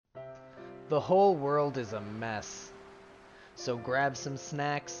The whole world is a mess. So grab some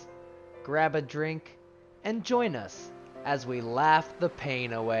snacks, grab a drink, and join us as we laugh the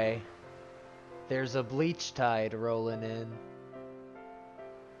pain away. There's a bleach tide rolling in.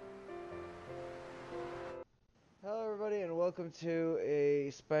 Hello everybody and welcome to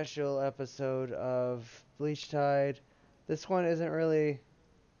a special episode of Bleach Tide. This one isn't really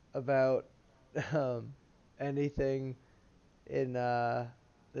about anything in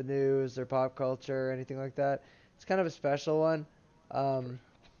the news or pop culture or anything like that. It's kind of a special one.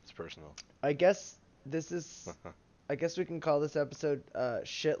 It's personal. I guess this is. I guess we can call this episode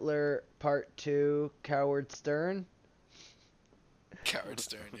Shitler Part 2 Coward Stern. Coward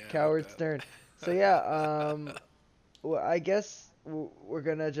Stern, yeah. Coward Stern. So yeah, well, I guess we're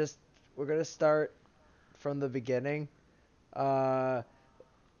gonna start from the beginning. Long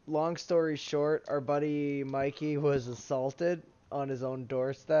story short, our buddy Mikey was assaulted on his own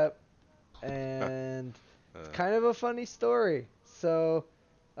doorstep, and it's kind of a funny story. So,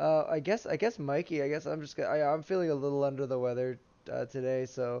 I guess Mikey. I'm feeling a little under the weather today,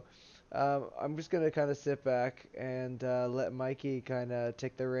 so I'm just gonna kind of sit back and let Mikey kind of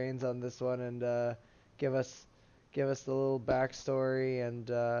take the reins on this one and give us the little backstory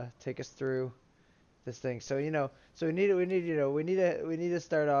and take us through this thing. So we need to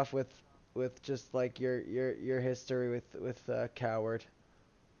start off with just like your history with Coward.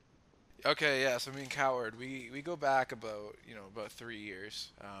 Okay, yeah. So me and Coward, we go back about 3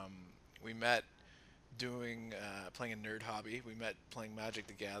 years. We met doing playing a nerd hobby. We met playing Magic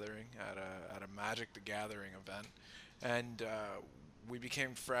the Gathering at a Magic the Gathering event, and we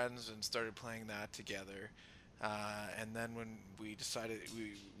became friends and started playing that together. And then when we decided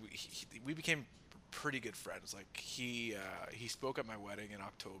we became pretty good friends. Like he spoke at my wedding in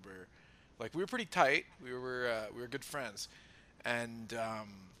October. Like we were pretty tight. We were good friends, and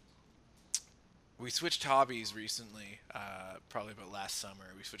we switched hobbies recently. Probably about last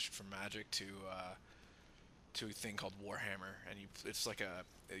summer, we switched from Magic to a thing called Warhammer, and it's like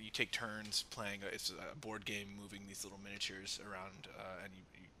you take turns playing. It's a board game, moving these little miniatures around, and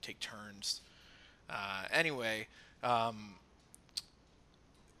you take turns. Anyway.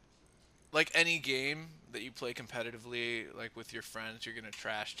 Like any game that you play competitively, like with your friends, you're gonna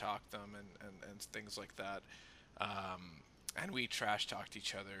trash talk them and things like that. And we trash talked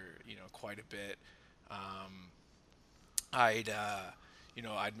each other, quite a bit.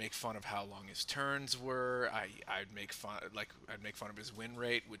 I'd make fun of how long his turns were. I'd make fun of his win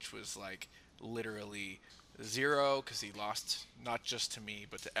rate, which was like literally 0, because he lost not just to me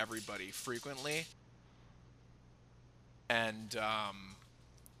but to everybody frequently. And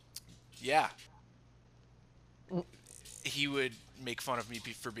yeah. He would make fun of me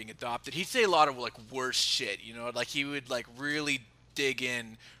for being adopted. He'd say a lot of like worse shit, like he would like really dig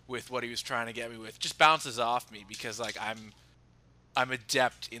in with what he was trying to get me with. Just bounces off me because like I'm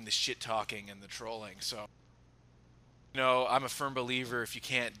adept in the shit talking and the trolling. So I'm a firm believer if you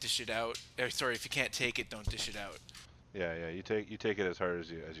can't dish it out. If you can't take it, don't dish it out. Yeah, you take it as hard as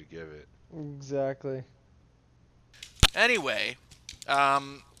you give it. Exactly. Anyway,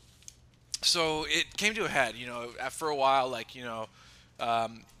 so it came to a head, for a while, like,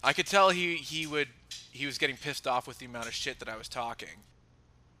 I could tell he was getting pissed off with the amount of shit that I was talking.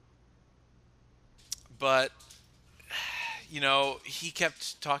 But, he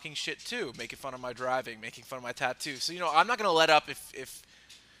kept talking shit too, making fun of my driving, making fun of my tattoos. So, I'm not going to let up if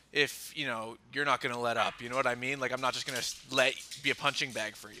you're not going to let up. You know what I mean? Like, I'm not just going to be a punching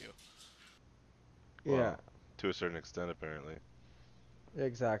bag for you. Yeah. Well, to a certain extent, apparently.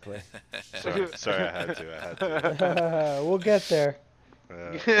 Exactly. Sorry, I had to. We'll get there.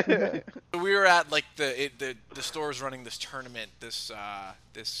 We were at like the store was running this tournament, this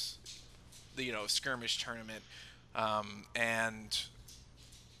skirmish tournament, and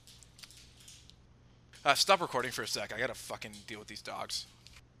stop recording for a sec. I gotta fucking deal with these dogs.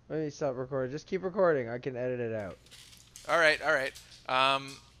 Let me stop recording. Just keep recording. I can edit it out. All right.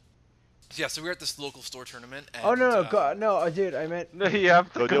 Yeah, so we were at this local store tournament. And, no, dude, I meant. No, you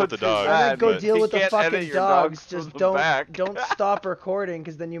have to go deal with the dogs. I meant go but deal with the fucking dogs. Just don't stop recording,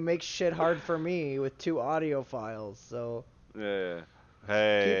 because then you make shit hard for me with 2 audio files. So. Yeah.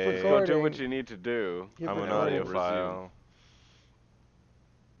 Hey. Keep recording. Go do what you need to do. I'm an audiophile.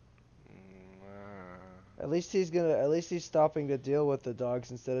 At least he's stopping to deal with the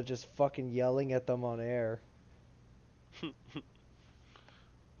dogs instead of just fucking yelling at them on air. Yeah.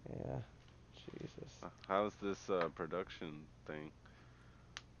 Jesus. How's this production thing?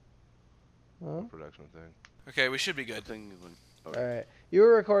 Huh? Production thing. Okay, we should be good. Okay. All right. You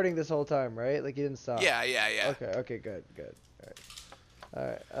were recording this whole time, right? Like you didn't stop. Yeah. Okay. Good. All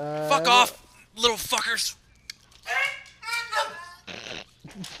right. Fuck off! little fuckers.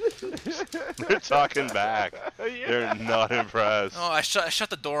 They're talking back. Yeah. They're not impressed. Oh, I shut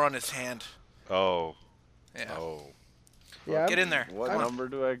the door on his hand. Oh. Yeah. Oh. Yeah, Get in there. What number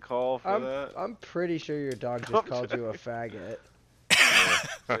do I call for that? I'm pretty sure your dog just called you a faggot.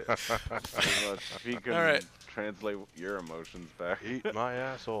 If he can translate your emotions back. Eat my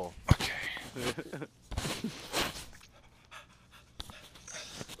asshole. Okay.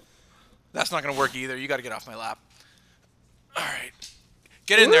 That's not gonna work either. You gotta get off my lap. Alright.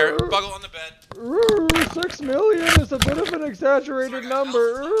 Get in there. Buckle on the bed. 6 million is a bit of an exaggerated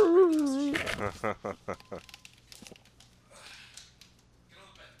number.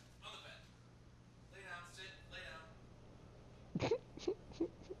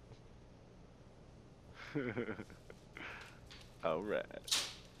 All right.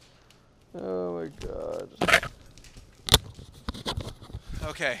 Oh my god.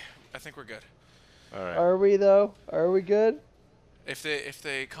 Okay, I think we're good. All right. Are we though? Are we good? If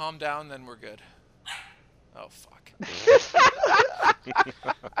they calm down, then we're good. Oh fuck.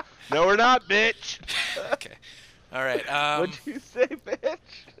 No, we're not, bitch. Okay. All right. What'd you say, bitch?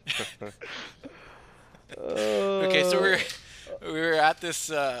 Okay, so we were at this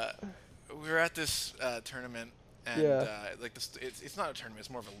tournament, and like this, it's not a tournament, it's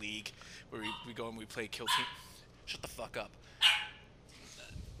more of a league where we go and we play kill team. Shut the fuck up.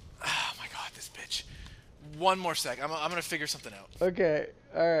 Oh my god, this bitch. One more sec. I'm gonna figure something out. Okay.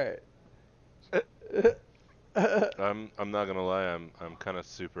 All right. I'm not gonna lie. I'm kind of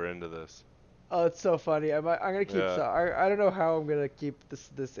super into this. Oh, it's so funny. I'm gonna keep. Yeah. I don't know how I'm gonna keep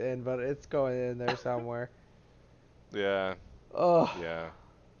this in, but it's going in there somewhere. Yeah. Oh. Yeah.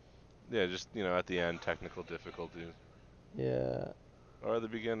 Yeah. Just at the end, technical difficulties. Yeah. Or the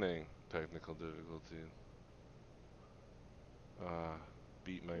beginning, technical difficulties.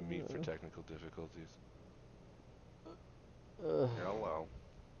 Beat my meat for technical difficulties. Hello.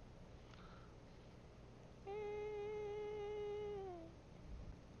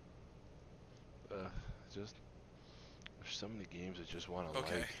 Just there's so many games I just want to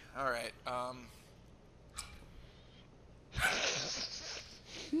Okay. like. All right.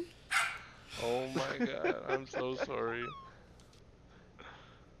 Oh my god, I'm so sorry.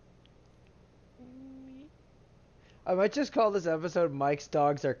 I might just call this episode "Mike's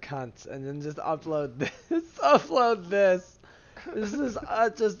Dogs Are Cunts" and then just upload this. Upload this. This is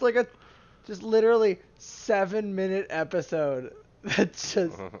just literally 7-minute episode that's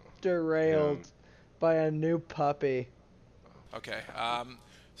just derailed by a new puppy. Okay.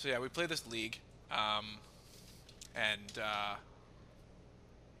 So yeah, we play this league, and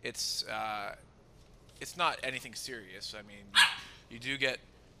it's not anything serious. I mean, you do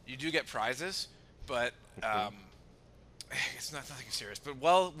get prizes, but it's nothing serious. But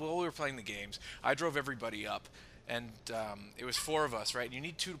while we were playing the games, I drove everybody up, and it was 4 of us, right? And you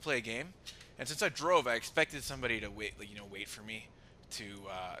need 2 to play a game, and since I drove, I expected somebody to wait for me to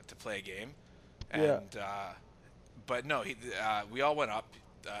play a game, and but no, we all went up.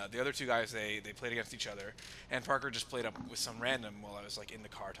 The other 2 guys, they played against each other, and Parker just played up with some random while I was like in the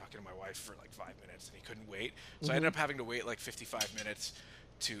car talking to my wife for like 5 minutes, and he couldn't wait. So I ended up having to wait like 55 minutes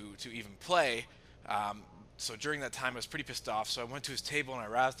to even play. So during that time, I was pretty pissed off. So I went to his table and I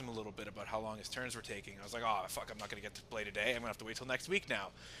razzed him a little bit about how long his turns were taking. I was like, oh fuck, I'm not gonna get to play today. I'm gonna have to wait till next week now.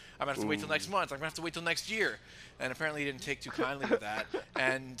 I'm gonna have to wait till next month. I'm gonna have to wait till next year. And apparently, he didn't take too kindly to that.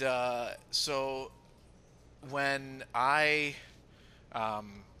 And so when I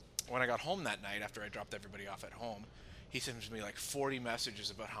got home that night after I dropped everybody off at home, he sent me like 40 messages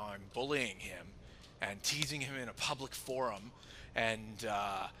about how I'm bullying him and teasing him in a public forum, and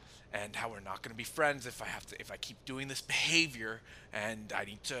how we're not going to be friends if I keep doing this behavior, and I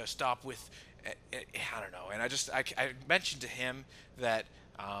need to stop with I don't know. And I mentioned to him that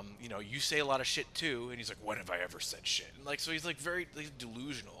you say a lot of shit too, and he's like, when have I ever said shit? And like, so he's like very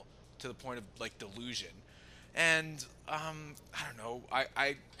delusional to the point of like delusion. And I don't know.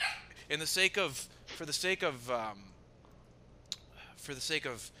 I for the sake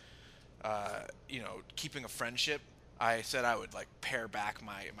of keeping a friendship, I said I would like pare back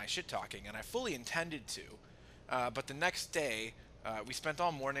my shit talking, and I fully intended to. But the next day, we spent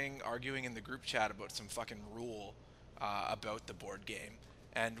all morning arguing in the group chat about some fucking rule about the board game,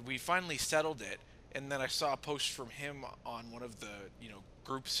 and we finally settled it. And then I saw a post from him on one of the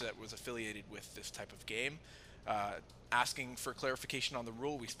groups that was affiliated with this type of game, asking for clarification on the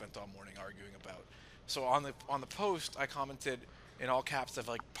rule we spent all morning arguing about. So on the post, I commented in all caps of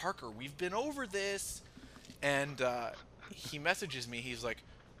like, Parker, we've been over this, and he messages me. He's like,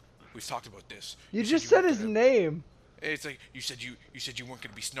 we've talked about this. You just said his name. It's like you said you weren't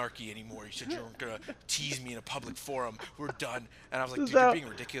gonna be snarky anymore. You said you weren't gonna tease me in a public forum. We're done. And I was like, dude, you're being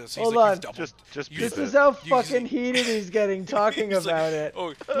ridiculous. He's Hold like, on. you've doubled. Just This is how fucking heated he's getting talking He's like, about it.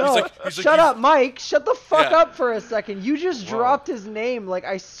 oh, No, shut up, Mike. Shut the fuck Yeah. up for a second. You just dropped his name, like,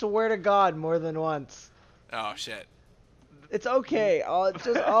 I swear to God, more than once. Oh shit. It's okay. I'll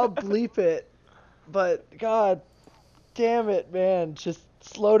bleep it. But God damn it, man. Just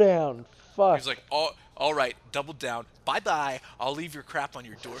slow down. Fuck. He's like, all right, double down. Bye-bye. I'll leave your crap on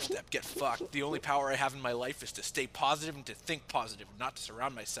your doorstep. Get fucked. The only power I have in my life is to stay positive and to think positive, not to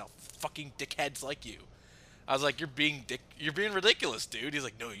surround myself with fucking dickheads like you. I was like, you're being ridiculous, dude. He's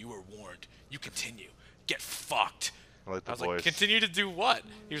like, no, you were warned. You continue. Get fucked. I like the was voice. like, continue to do what?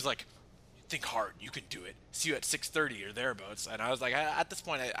 He was like, think hard. You can do it. See you at 6:30 or thereabouts. And I was like, at this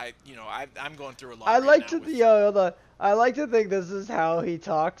point, I'm going through a lot. I like to hold on. I like to think this is how he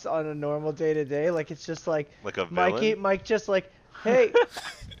talks on a normal day to day. Like it's just like a villain? Mike just like, hey,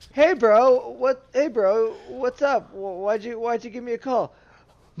 hey bro, what's up? Why'd you give me a call?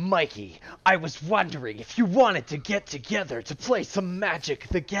 Mikey, I was wondering if you wanted to get together to play some Magic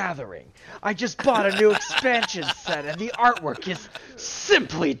the Gathering. I just bought a new expansion set and the artwork is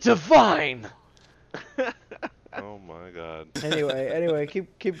simply divine. Oh my God. Anyway,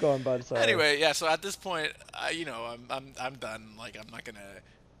 keep going, bud. Sorry. Anyway, yeah. So at this point, I'm done. Like I'm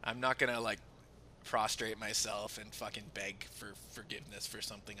not gonna like prostrate myself and fucking beg for forgiveness for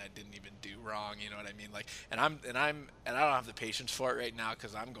something I didn't even do wrong. You know what I mean? Like, and I don't have the patience for it right now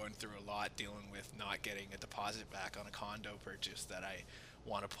because I'm going through a lot dealing with not getting a deposit back on a condo purchase that I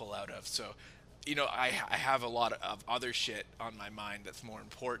want to pull out of. So, I have a lot of other shit on my mind that's more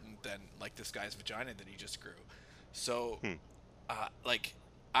important than like this guy's vagina that he just grew. So, like,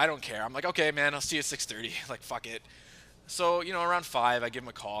 I don't care. I'm like, okay, man, I'll see you at 6:30. Like, fuck it. So, around 5, I give him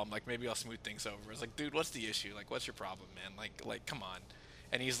a call. I'm like, maybe I'll smooth things over. I was like, dude, what's the issue? Like, what's your problem, man? Like, come on.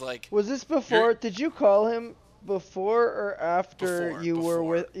 And he's like, was this before? Did you call him before or after before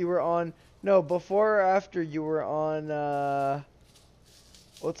or after you were on,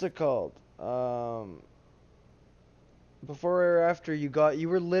 what's it called? Before or after you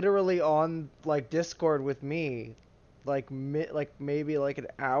were literally on, like, Discord with me, like, maybe, like, an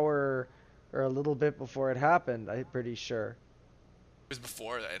hour or a little bit before it happened, I'm pretty sure. It was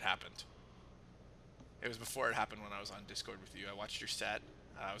before it happened. It was before it happened when I was on Discord with you. I watched your set.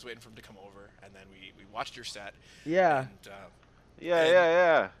 I was waiting for him to come over, and then we watched your set. Yeah. And,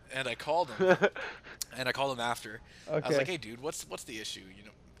 Yeah. And I called him. And I called him after. Okay. I was like, hey, dude, what's the issue?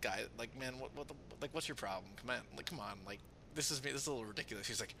 Guy, like, man, what's your problem? Come on, like, this is a little ridiculous.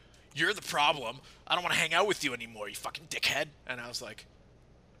 He's like, you're the problem. I don't want to hang out with you anymore, you fucking dickhead. And I was like,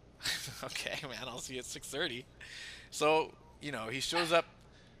 okay, man, I'll see you at 6:30. So, he shows up.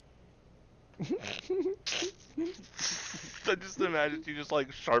 I just imagine you just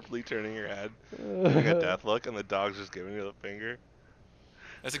like sharply turning your head, like a death look, and the dog's just giving you the finger.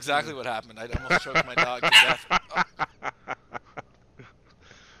 That's exactly what happened. I almost choked my dog to death. Oh.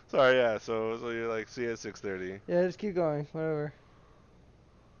 Sorry, yeah. So you're like, see you at 6:30. Yeah, just keep going. Whatever.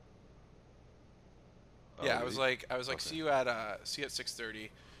 Yeah, I was like, okay. see you at 6:30,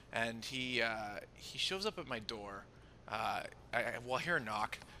 and he shows up at my door. I hear a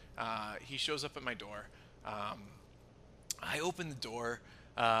knock. He shows up at my door. I open the door,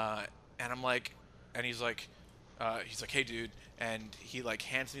 and I'm like, and he's like, hey, dude, and he like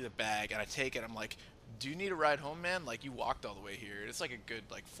hands me the bag, and I take it. I'm like, do you need a ride home, man? Like, you walked all the way here. It's like a good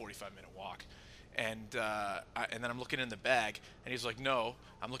like 45-minute walk. And then I'm looking in the bag, and he's like, no,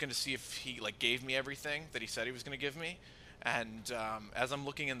 I'm looking to see if he like gave me everything that he said he was gonna give me. And as I'm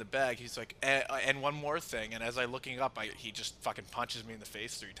looking in the bag, he's like, and one more thing. And as I'm looking up, he just fucking punches me in the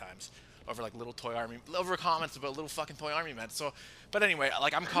face 3 times over like little toy army, over comments about little fucking toy army men. So, but anyway,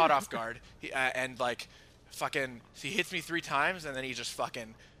 like, I'm caught off guard, and like, fucking, he hits me 3 times, and then he just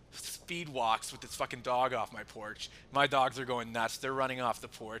fucking speed walks with this fucking dog off my porch. My dogs are going nuts. They're running off the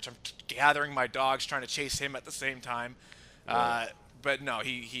porch. I'm gathering my dogs, trying to chase him at the same time. Right. But no,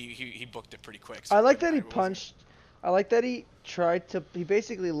 he booked it pretty quick. So I like that he punched. I like that he he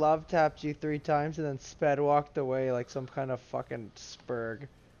basically love tapped you 3 times and then sped walked away like some kind of fucking spurg.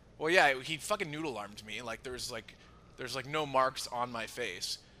 Well, yeah, he fucking noodle armed me. Like, there's no marks on my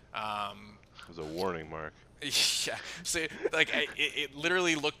face. It was a warning mark. Yeah, so like it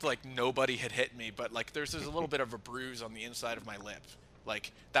literally looked like nobody had hit me, but like there's a little bit of a bruise on the inside of my lip.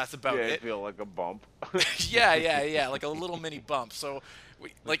 Like, that's about it. I feel like a bump. yeah, like a little mini bump. So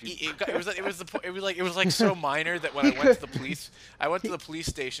Like it was like so minor that when I went to the police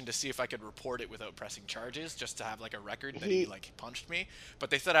station to see if I could report it without pressing charges, just to have like a record that he like punched me. But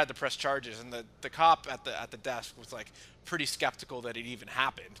they said I had to press charges, and the cop at the desk was like pretty skeptical that it even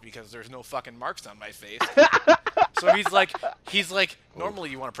happened because there's no fucking marks on my face. So he's like, normally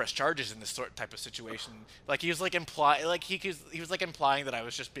you want to press charges in this type of situation. Like he was like he was like implying that I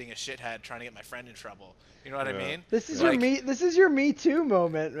was just being a shithead trying to get my friend in trouble. You know what I mean? This is your me too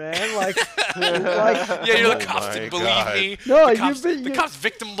moment, man. Like, yeah, the cops didn't believe me. No, the cops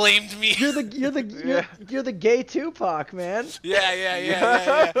victim blamed me. You're the gay Tupac, man.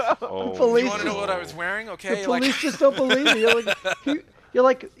 Yeah. The police. You want to know what I was wearing? Okay. The police just don't believe me. You're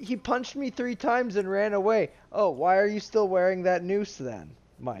like, he punched me 3 times and ran away. Oh, why are you still wearing that noose then,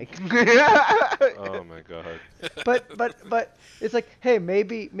 Mike? Oh my god. But it's like, hey,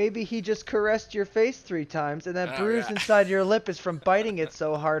 maybe he just caressed your face 3 times, and that bruise inside your lip is from biting it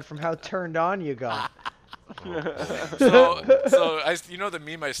so hard from how turned on you got. So the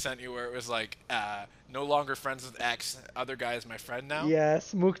meme I sent you where it was like, no longer friends with X, other guy is my friend now.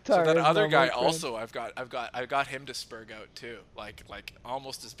 Yes, Mukhtar. So that other guy also, I got him to spurg out too, like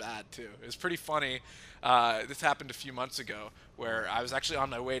almost as bad too. It was pretty funny. This happened a few months ago where I was actually on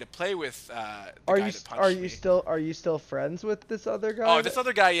my way to play with the guy that punched me. Are you still friends with this other guy? Oh, this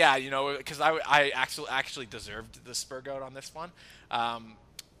other guy, yeah, because I actually deserved the spurg out on this one.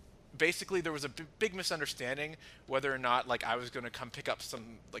 Basically, there was a big misunderstanding whether or not like I was going to come pick up some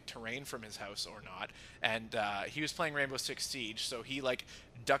like terrain from his house or not, and he was playing Rainbow Six Siege, so he like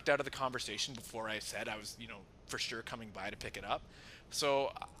ducked out of the conversation before I said I was for sure coming by to pick it up.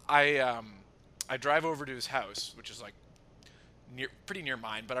 So I drive over to his house, which is like pretty near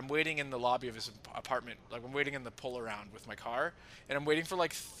mine, but I'm waiting in the lobby of his apartment. Like I'm waiting in the pull around with my car, and I'm waiting for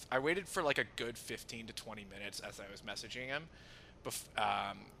I waited for like a good 15 to 20 minutes as I was messaging him.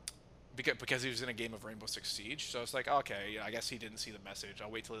 Because he was in a game of Rainbow Six Siege, so it's like, okay, I guess he didn't see the message. I'll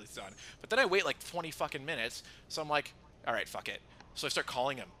wait till he's done. But then I wait like 20 fucking minutes, so I'm like, all right, fuck it. So I start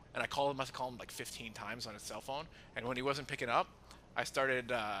calling him, and I must call him like 15 times on his cell phone. And when he wasn't picking up, I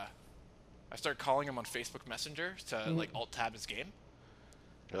started calling him on Facebook Messenger to like alt tab his game.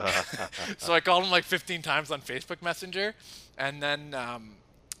 So I called him like 15 times on Facebook Messenger, and then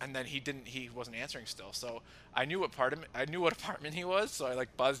he wasn't answering still. So I knew what apartment he was. So I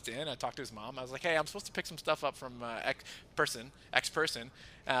like buzzed in. I talked to his mom. I was like, hey, I'm supposed to pick some stuff up from X person.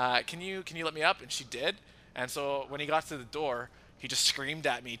 Can you let me up? And she did. And so when he got to the door, he just screamed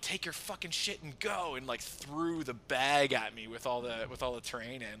at me, take your fucking shit and go, and like threw the bag at me with all the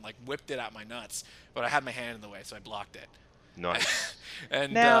terrain and like whipped it at my nuts. But I had my hand in the way, so I blocked it. Nice.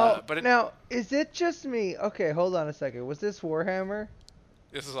 And now is it just me? Okay, hold on a second. Was this Warhammer?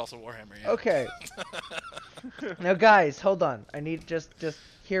 This is also Warhammer, yeah. Okay. Now, guys, hold on. I need just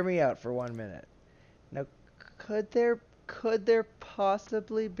hear me out for 1 minute. Now, could there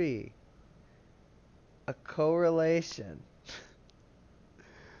possibly be a correlation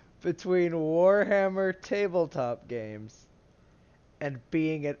between Warhammer tabletop games and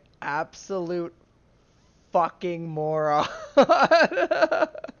being an absolute fucking moron?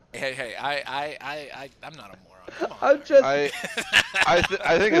 Hey, I'm not a moron. Come on. I'm just. I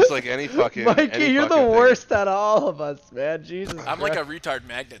think it's like any fucking. Mikey, you're the worst out of all of us, man. Jesus. I'm like a retard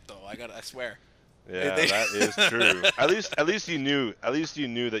magnet, though. I swear. Yeah, that is true. At least you knew. At least you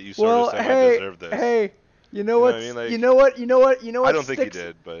knew that you sort of deserved this. Hey, you know what? You know what? I don't think you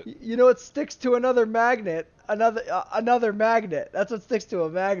did, but you know what sticks to another magnet? Another magnet. That's what sticks to a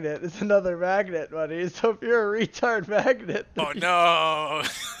magnet. It's another magnet, buddy. So if you're a retard magnet. Oh no.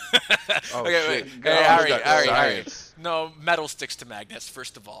 Oh, okay, shit. wait. Hey, Ari. Science. No, metal sticks to magnets.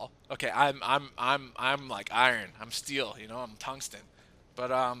 First of all. Okay, I'm like iron. I'm steel. I'm tungsten. But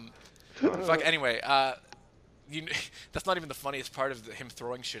fuck. Anyway, that's not even the funniest part of him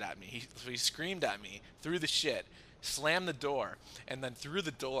throwing shit at me. He screamed at me, threw the shit, slammed the door, and then through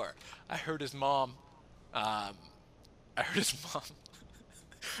the door, I heard his mom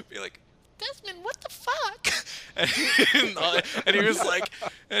be like, Desmond, what the fuck? And he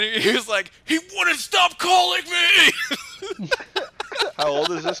was like, he wouldn't stop calling me. How old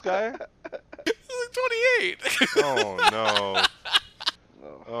is this guy? He's like 28. Oh no.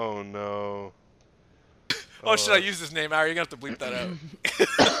 Oh no. Oh, should I use his name, Ari? You're gonna have to bleep that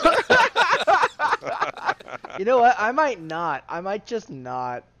out. You know what? I might not. I might just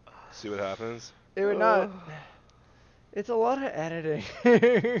not. See what happens? It would not. It's a lot of editing.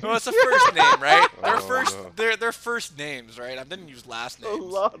 Well, it's a first name, right? They're first names, right? I didn't use last names. A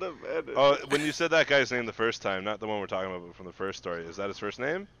lot of editing. Oh, when you said that guy's name the first time, not the one we're talking about, but from the first story, is that his first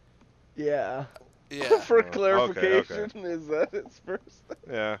name? Yeah. Yeah. For Oh, clarification, okay. is that his first?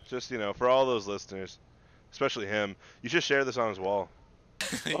 Yeah, just for all those listeners, especially him, you should share this on his wall.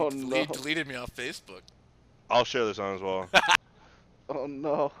 Oh He no. deleted me off Facebook. I'll share this on his wall. Oh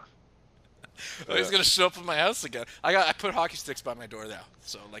no. Oh, he's gonna show up at my house again. I put hockey sticks by my door now,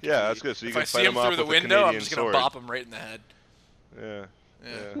 so like Yeah, that's good. So you if can I fight see him him off through the with a window, I'm Canadian just gonna sword. bop him right in the head. Yeah.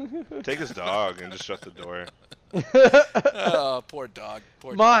 Yeah. Yeah. Take his dog and just shut the door. Oh, poor dog.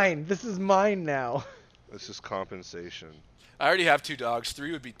 Poor Mine. dog. This is mine now. This is compensation. I already have 2 dogs.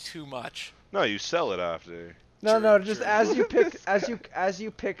 3 would be too much. No, you sell it after. No, True, no, just true. as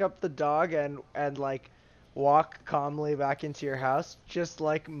you pick up the dog and like walk calmly back into your house, just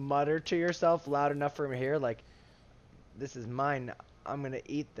like mutter to yourself loud enough for him to hear, like, this is mine. I'm gonna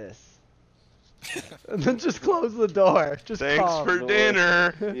eat this. And then just close the door. Just Thanks calm. for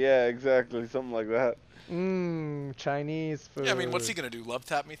dinner. Yeah, exactly. Something like that. Chinese food. Yeah, I mean, what's he gonna do? Love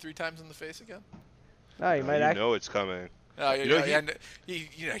tap me 3 times in the face again? No, you No, might you act. know it's coming. Oh, You know,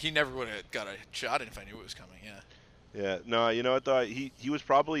 yeah, he never would have got a shot if I knew it was coming. Yeah. Yeah, no, you know what though? He was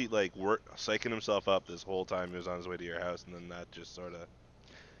probably like psyching himself up this whole time he was on his way to your house, and then that just sort of.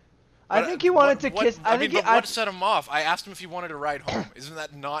 I think he wanted to kiss. I mean, what set him off? I asked him if he wanted to ride home. Isn't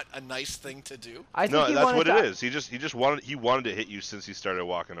that not a nice thing to do? I think No, he that's wanted what to, it is. He just wanted to hit you since he started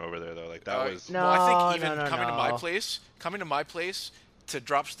walking over there though. Like that was. No, well, I think even no, coming to my no. place to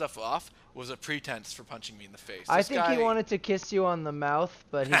drop stuff off was a pretense for punching me in the face. I This think guy, he wanted to kiss you on the mouth,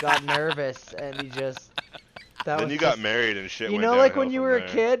 but he got nervous and he just. That Then was you got just- married and shit. You went know, like when downhill you from were a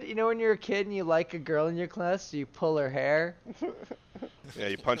there. kid. You know when you're a kid and you like a girl in your class, so you pull her hair. Yeah,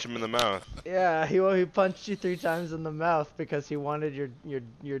 you punch him in the mouth. Yeah, he punched you 3 times in the mouth because he wanted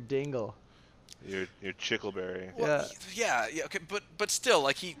your dingle. Your chickleberry. Well, yeah, okay, but still,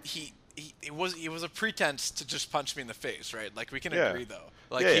 like it was a pretense to just punch me in the face, right? Like we can Yeah. agree though.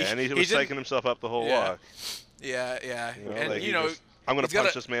 Like Yeah, and he was didn't- psyching himself up the whole Yeah. walk. Yeah. You know, And like you he know, just, I'm gonna he's got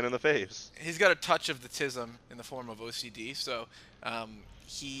punch a- this man in the face. he's got a touch of the tism in the form of OCD, so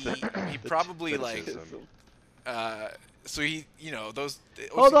he probably like Fetishism. so he those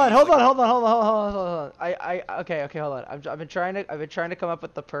Hold OCD on, is hold like on, a- hold on, hold on, hold on. Okay, hold on. I've been trying to come up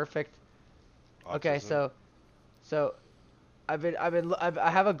with the perfect. Okay, Autism. so I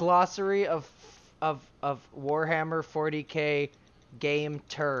have a glossary of Warhammer 40K game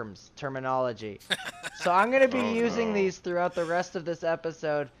terminology. So I'm gonna be Oh, using no. these throughout the rest of this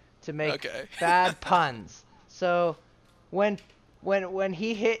episode to make Okay. bad puns. So when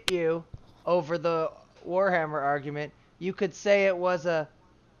he hit you over the Warhammer argument, you could say it was a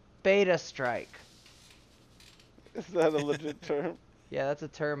beta strike. Is that a legit term? Yeah, that's a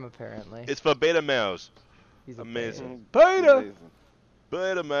term apparently. It's for beta males. He's a amazing. Beta. Amazing.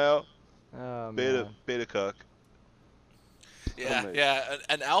 Beta male. Oh, Beta man. beta cuck. Yeah, Amazing. yeah.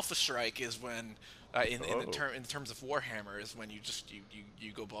 An alpha strike is when, in Oh. in terms of Warhammer, is when you just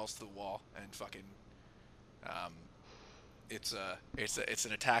you go balls to the wall and fucking, it's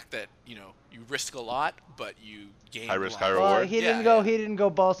an attack that you risk a lot, but you gain High a risk, lot. high Well, reward. he didn't go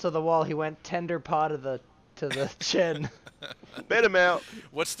balls to the wall. He went tender paw to the chin. Beta male.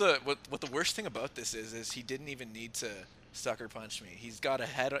 What the worst thing about this is he didn't even need to sucker punch me. He's got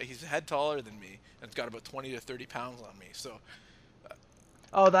he's a head taller than me and he's got about 20 to 30 pounds on me. So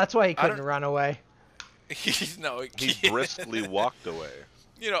Oh, that's why he I don't- couldn't run away. he's no. He briskly walked away.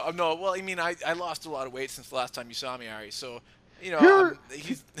 No. Well, I mean, I lost a lot of weight since the last time you saw me, Ari. So, Here-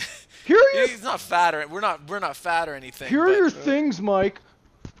 he's Here are your he's not fat or we're not fat or anything. here are but- your things, Mike.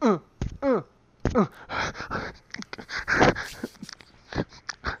 Come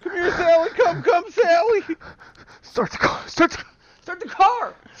here, Sally. Come, Sally. Start the car. Start the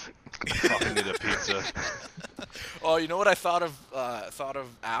car. Fucking need a pizza. Oh, you know what I thought of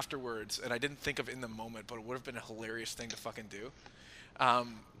afterwards, and I didn't think of in the moment, but it would have been a hilarious thing to fucking do.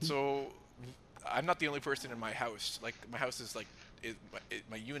 So I'm not the only person in my house. Like my house is like,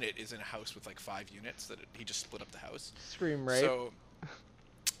 my unit is in a house with like 5 units that he just split up the house. Scream rape. So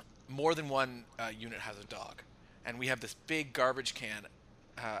more than one unit has a dog, and we have this big garbage can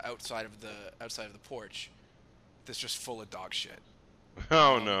outside of the porch that's just full of dog shit.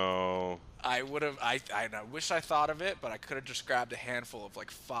 Oh no. I would have. I wish I thought of it, but I could have just grabbed a handful of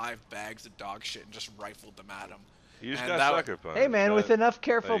like 5 bags of dog shit and just rifled them at him. You just And got that- sucker punched. Hey man, with That- enough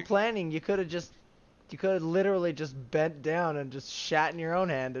careful like- planning, you could have literally just bent down and just shat in your own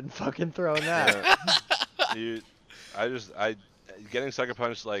hand and fucking thrown that. I getting sucker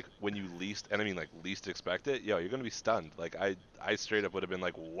punched like when you least expect it. Yo, you're gonna be stunned. Like I straight up would have been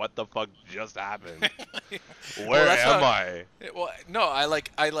like, what the fuck just happened? Where that's am not- I? Well, no, I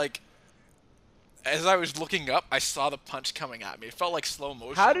like. as I was looking up, I saw the punch coming at me. It felt like slow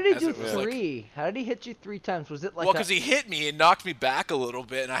motion. How did he as do it was, 3? How did he hit you 3 times? Was it like well, because he hit me and knocked me back a little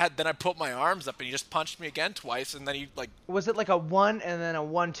bit, and then I put my arms up and he just punched me again twice, and then he like. Was it like a 1 and then a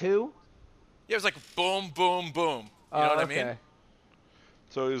 1-2? Yeah, it was like boom, boom, boom. You know what I mean?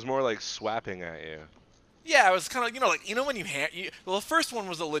 So it was more like swapping at you. Yeah, it was kind of when well, the first one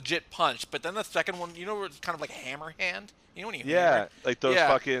was a legit punch, but then the second one, where it's kind of like hammer hand. You know when you hammer? Like those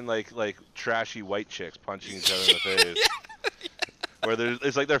fucking like trashy white chicks punching each other in the face. Where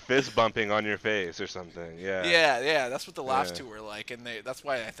it's like they're fist bumping on your face or something. Yeah. Yeah, that's what the last two were like, and that's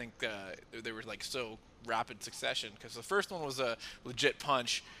why I think they were like so rapid succession, because the first one was a legit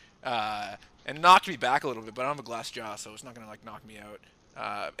punch, and knocked me back a little bit, but I don't have a glass jaw, so it's not gonna like knock me out.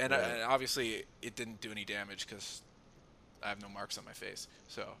 And obviously it didn't do any damage because I have no marks on my face.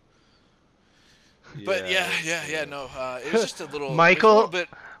 So, but no, it was just a little.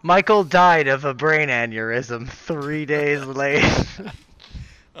 Michael died of a brain aneurysm 3 days later.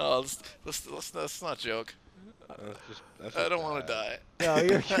 Oh, let's not joke. I don't want to die. No,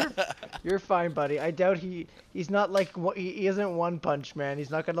 you're fine, buddy. I doubt he's not like he isn't One Punch Man.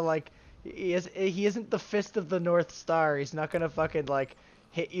 He's not gonna like he isn't the Fist of the North Star. He's not gonna fucking like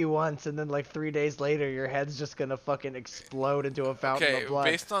hit you once and then like 3 days later your head's just gonna fucking explode into a fountain of blood.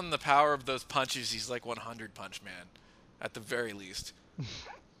 Based on the power of those punches, he's like 100 Punch Man, at the very least.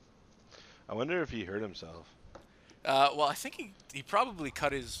 I wonder if he hurt himself. Well, I think he probably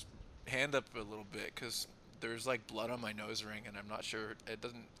cut his hand up a little bit because there's like blood on my nose ring, and I'm not sure. I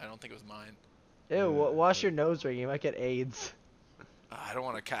don't think it was mine. Ew, wash your nose ring. You might get AIDS. I don't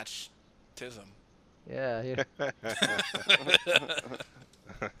want to catch tism. Yeah.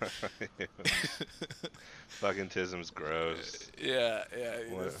 Fucking tism's gross. Yeah,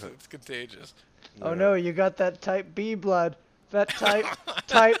 it's contagious. Oh no, you got that type B blood. That type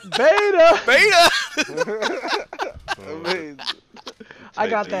beta. Amazing. I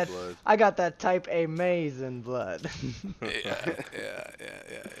got that type A Mason blood. yeah.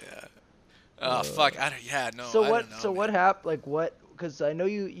 Oh fuck! So what happened? Like what? Because I know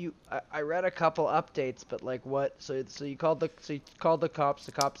I read a couple updates, but like what? So you called the cops.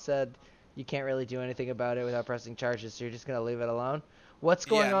 The cops said you can't really do anything about it without pressing charges. So you're just gonna leave it alone. What's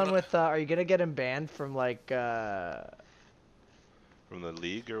going on with? Are you gonna get him banned from like? From the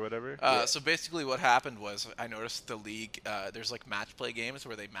league or whatever? So basically what happened was I noticed the league, there's like match play games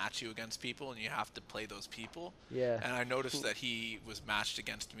where they match you against people and you have to play those people. Yeah. And I noticed that he was matched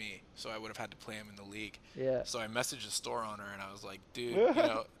against me, so I would have had to play him in the league. Yeah. So I messaged the store owner and I was like, dude,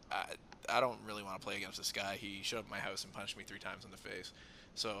 I don't really want to play against this guy. He showed up at my house and punched me 3 times in the face.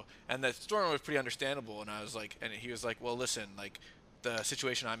 So, and the store owner was pretty understandable, and I was like, and he was like, well, listen, like, the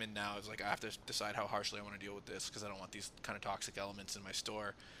situation I'm in now is like I have to decide how harshly I want to deal with this because I don't want these kind of toxic elements in my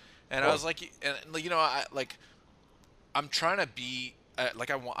store. And I was like, I'm trying to be I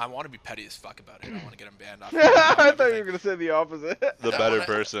want to be petty as fuck about it. I want to get him banned off. I thought you were gonna say the opposite. The better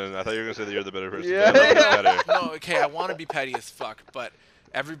person. I thought you were gonna say that you're the better person. Yeah. No, okay, I want to be petty as fuck, but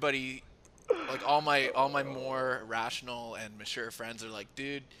everybody, like all my more rational and mature friends are like,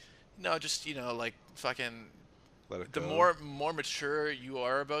 dude, no, just like fucking. The more mature you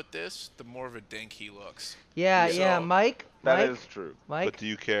are about this, the more of a dink he looks. Yeah, Mike. That is true. Mike. But do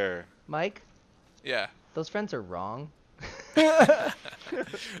you care? Mike. Yeah. Those friends are wrong. Well,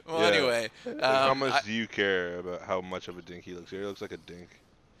 anyway. How much do you care about how much of a dink he looks? He looks like a dink.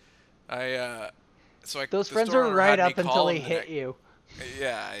 Those friends are right up until he hit you.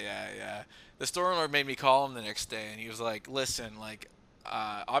 Yeah. The store owner made me call him the next day, and he was like, "Listen, like,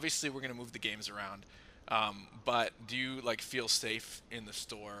 obviously we're gonna move the games around." But do you like feel safe in the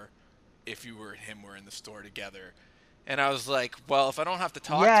store if you and him were in the store together? And I was like, well, if I don't have to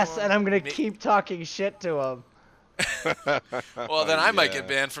talk to him... Yes, and I'm going to keep talking shit to him. Well, then I might get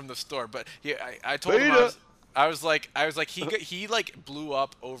banned from the store. But yeah, I told him I was like he like blew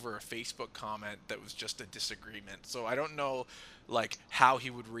up over a Facebook comment that was just a disagreement. So I don't know like how he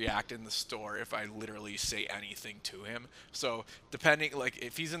would react in the store if I literally say anything to him. So depending, like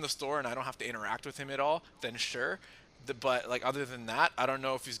if he's in the store and I don't have to interact with him at all, then sure. But like other than that, I don't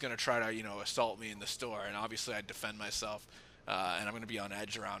know if he's gonna try to assault me in the store. And obviously I'd defend myself, and I'm gonna be on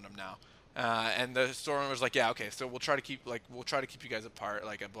edge around him now. And the store owner was like, yeah, okay, so we'll try to keep you guys apart,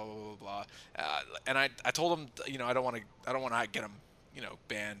 like blah blah blah blah. And I told him, I don't want to get him,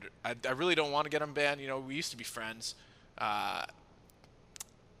 banned. I really don't want to get him banned. We used to be friends,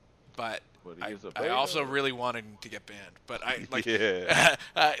 but I also really wanted him to get banned. But I like,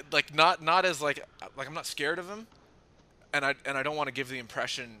 like not as like I'm not scared of him, and I don't want to give the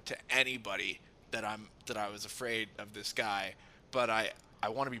impression to anybody that I was afraid of this guy, but I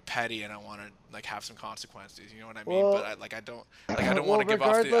want to be petty and I want to like have some consequences. You know what I mean? Well, But I don't well, want to give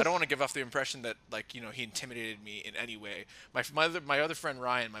off the I regardless, don't want to give off the impression that like he intimidated me in any way. My other friend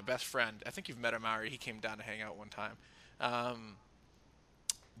Ryan, my best friend, I think you've met him, Ari. He came down to hang out one time.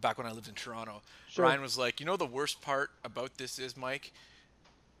 Back when I lived in Toronto, sure. Ryan was like, the worst part about this is, Mike.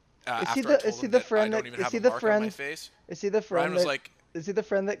 Is he the friend that is he the friend? Is he the friend Ryan was that like, is he the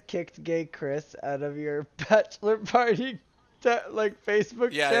friend that kicked gay Chris out of your bachelor party, like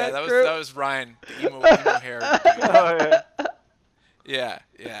Facebook yeah, chat that group? was Ryan, the emo hair dude. Oh Yeah.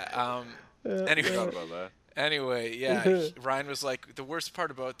 Anyway, forgot about that. Anyway, yeah, Ryan was like, the worst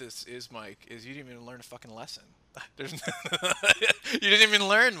part about this is, Mike, is you didn't even learn a fucking lesson. You didn't even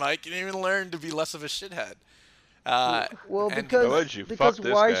learn, Mike. You didn't even learn to be less of a shithead. Well, and- because Fuck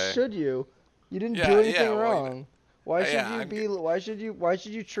this why guy. should you? You didn't Yeah, do anything yeah, well, wrong. Why should yeah, you I'm be? Why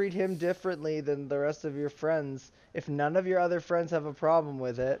should you treat him differently than the rest of your friends? If none of your other friends have a problem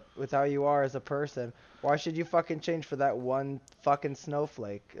with it, with how you are as a person, why should you fucking change for that one fucking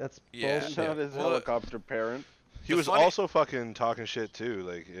snowflake? That's Yeah. bullshit. Not his helicopter parent. He was also fucking talking shit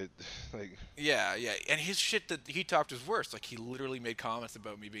too. Yeah, and his shit that he talked was worse. Like he literally made comments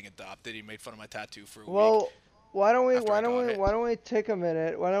about me being adopted. He made fun of my tattoo for a week. Well, why don't we take a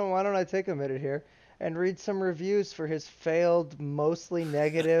minute? Why don't I take a minute here and read some reviews for his failed, mostly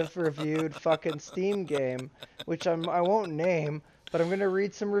negative reviewed fucking Steam game, which I won't name, but I'm gonna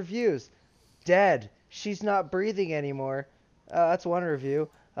read some reviews. Dead. She's not breathing anymore. That's one review.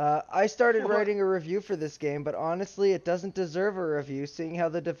 I started writing a review for this game, but honestly, it doesn't deserve a review, seeing how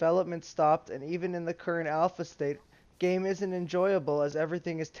the development stopped, and even in the current alpha state, game isn't enjoyable as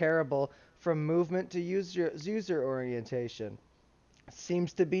everything is terrible, from movement to user orientation.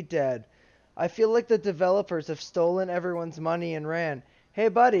 Seems to be dead. I feel like the developers have stolen everyone's money and ran. Hey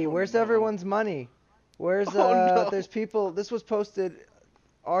buddy, where's everyone's money? Where's there's people, this was posted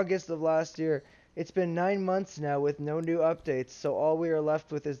August of last year. It's been 9 months now with no new updates, so all we are left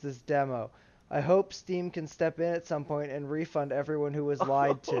with is this demo. I hope Steam can step in at some point and refund everyone who was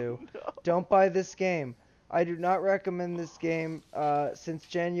lied to. Don't buy this game. I do not recommend this game. Since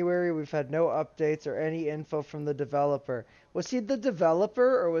January, we've had no updates or any info from the developer. Was he the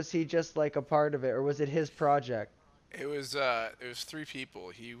developer, or was he just like a part of it, or was it his project? It was 3 people.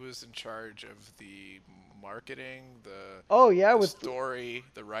 He was in charge of the marketing, the story,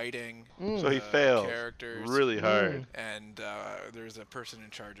 the writing. So he failed characters really hard. And there's a person in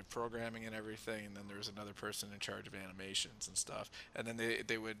charge of programming and everything, and then there was another person in charge of animations and stuff. And then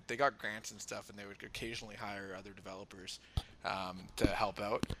they got grants and stuff, and they would occasionally hire other developers to help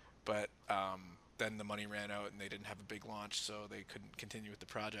out. But then the money ran out, and they didn't have a big launch, so they couldn't continue with the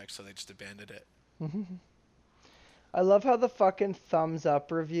project, so they just abandoned it. I love how the fucking thumbs up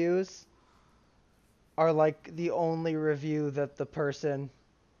reviews are like the only review that the person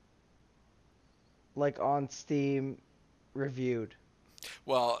like on Steam reviewed.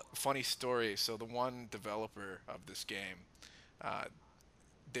 Well, funny story. So the one developer of this game,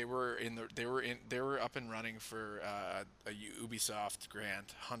 they were up and running for a Ubisoft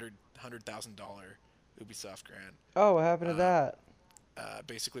grant, $100,000 Ubisoft grant. Oh, what happened to that?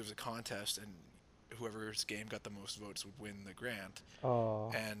 Basically, it was a contest, and whoever's game got the most votes would win the grant.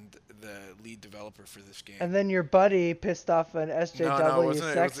 Oh. And the lead developer for this game. And then your buddy pissed off an SJW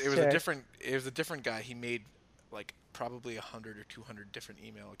sex chick. It was a different guy. He made like probably 100 or 200 different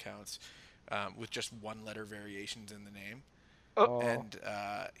email accounts with just one letter variations in the name. And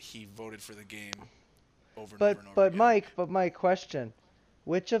he voted for the game over and over and over again. But Mike, question: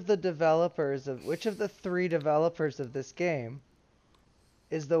 which of the 3 developers of this game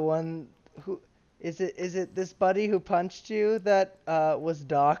is the one who? Is it this buddy who punched you that was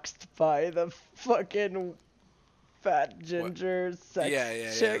doxxed by the fucking fat ginger sex chick?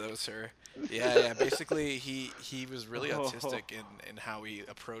 Yeah, that was her. Yeah. Basically, he was really autistic in how he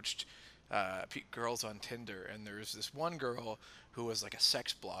approached girls on Tinder, and there was this one girl who was like a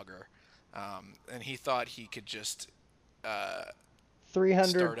sex blogger, and he thought he could just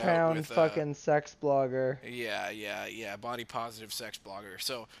 300-pound fucking sex blogger. Yeah, body positive sex blogger.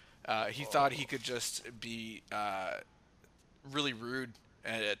 So. He thought he could just be really rude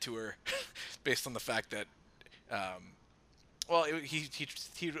to her based on the fact that,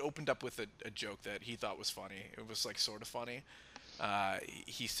 he opened up with a joke that he thought was funny. It was like sort of funny.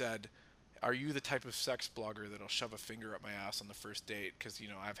 He said, "Are you the type of sex blogger that'll shove a finger up my ass on the first date? Because,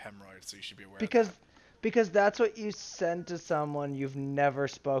 I have hemorrhoids, so you should be aware of that." Because that's what you send to someone you've never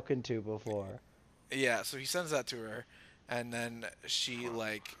spoken to before. Yeah, so he sends that to her, and then she,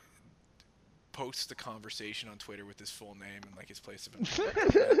 posts the conversation on Twitter with his full name and his place of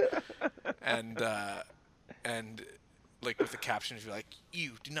employment. and like with the captions, be like,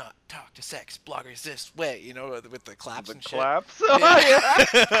 "You do not talk to sex bloggers this way," you know, with the claps The and claps? shit.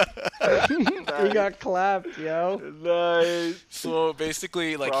 Oh, yeah. He got clapped, yo. Nice. So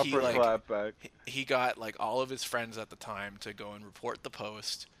basically, like Proper clap back. he got like all of his friends at the time to go and report the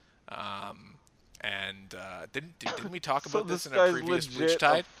post. Didn't we talk So about this this in our guy's previous legit Bleach a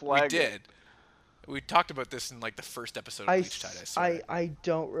Tide? We flagger. did. We talked about this in like the first episode of Bleach Tide. I swear. I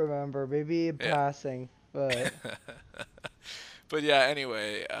don't remember. Maybe in passing, but But yeah.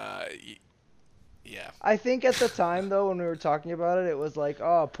 Anyway. Yeah. I think at the time though, when we were talking about it, it was like,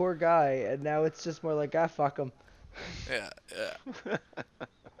 oh, poor guy, and now it's just more like, ah, fuck him. Yeah. Yeah.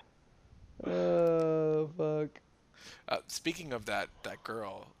 Oh fuck. Speaking of that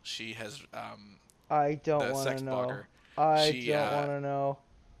girl, she has I don't the want sex to know. blogger. I She, don't want to know.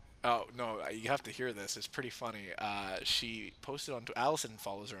 Oh no, you have to hear this. It's pretty funny. She posted on. Allison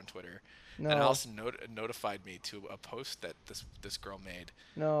follows her on Twitter, No. and Allison notified me to a post that this girl made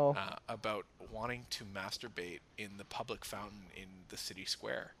No. about wanting to masturbate in the public fountain in the city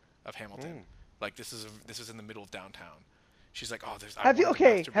square of Hamilton. Like this is in the middle of downtown. She's like, oh, there's.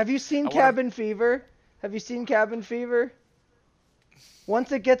 Have you seen Cabin Fever? Have you seen Cabin Fever?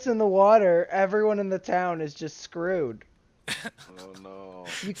 Once it gets in the water, everyone in the town is just screwed. Oh no.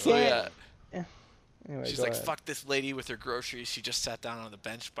 You So, can't. yeah. Anyway, She's go like, ahead. fuck this lady with her groceries. She just sat down on the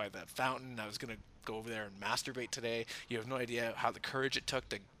bench by the fountain. I was going to go over there and masturbate today. You have no idea how the courage it took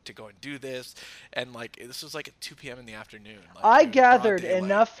to go and do this. And, like, this was like at 2 p.m. in the afternoon. Like, I it was broad gathered daylight.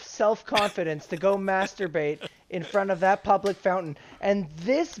 enough self-confidence to go masturbate in front of that public fountain, and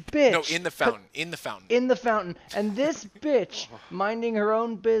this bitch. No, in the fountain. In the fountain. In the fountain, and this bitch minding her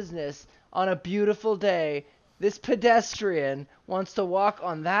own business on a beautiful day. This pedestrian wants to walk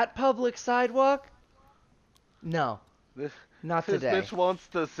on that public sidewalk? No, not This today. bitch wants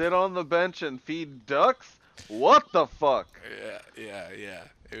to sit on the bench and feed ducks? What the fuck? Yeah.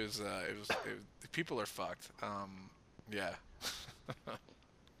 It was people are fucked. Yeah.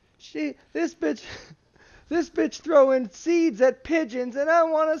 This bitch throwing seeds at pigeons, and I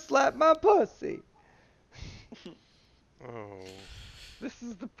want to slap my pussy. Oh. This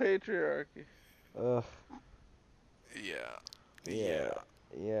is the patriarchy. Ugh. Yeah.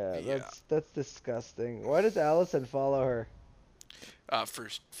 Yeah. That's disgusting. Why does Allison follow her? For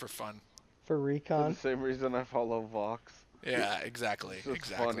fun. For For recon? the same reason I follow Vox. Yeah, exactly. It's just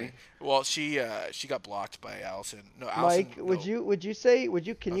Exactly. funny. Well, she got blocked by Allison. No, Allison. Mike, no. can you Other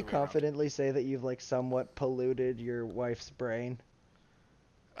way around. confidently say that you've like somewhat polluted your wife's brain?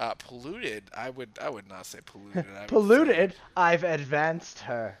 Polluted? I would not say polluted. I would Polluted? I've advanced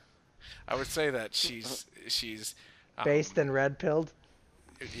her. I would say that she's Based and red pilled.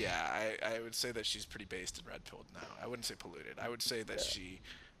 Yeah, I would say that she's pretty based and red pilled now. I wouldn't say polluted. I would say that she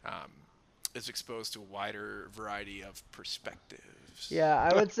is exposed to a wider variety of perspectives. Yeah,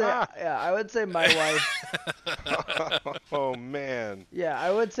 I would say my wife. Oh man. Yeah,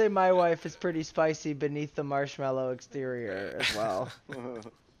 I would say my wife is pretty spicy beneath the marshmallow exterior as well.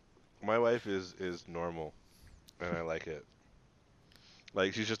 My wife is normal, and I like it.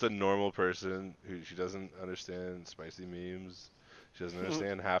 Like, she's just a normal person who she doesn't understand spicy memes. She doesn't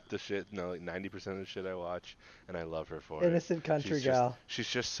understand half the shit, no, like 90% of the shit I watch, and I love her for it. Innocent country gal. She's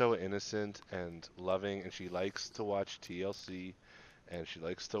just so innocent and loving, and she likes to watch TLC, and she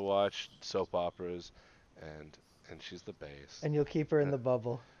likes to watch soap operas, and she's the base. And you'll keep her in the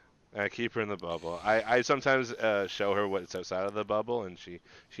bubble. I keep her in the bubble. I sometimes show her what's outside of the bubble, and she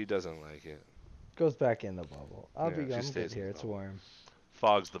doesn't like it. Goes back in the bubble. Yeah, I'm she good stays in here. the It's bubble. warm.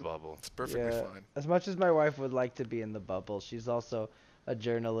 Fogs the bubble. It's perfectly Yeah. fine. As much as my wife would like to be in the bubble, she's also a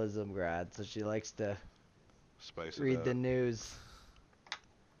journalism grad, so she likes to Spice it read up. the news.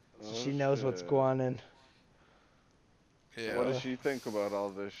 So Oh, she knows what's shit. going on. Yeah. What does she think about all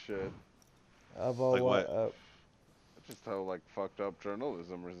this shit? About Like what? what? Just how like fucked up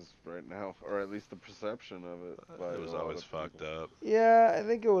journalism is right now, or at least the perception of it. By It was a lot always of people. fucked up. Yeah, I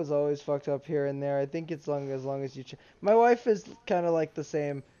think it was always fucked up here and there. I think it's as long as you. My wife is kind of like the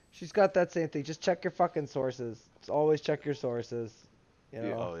same. She's got that same thing. Just check your fucking sources. Just always check your sources. You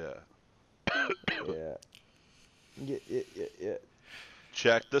know. Oh yeah. Yeah.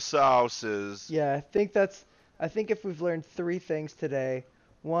 Check the sauces. Yeah, I think if we've learned 3 things today,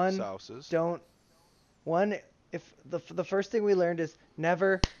 one, Sauces. if the first thing we learned is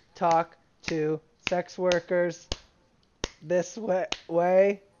never talk to sex workers this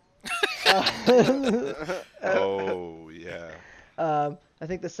way. Oh yeah. I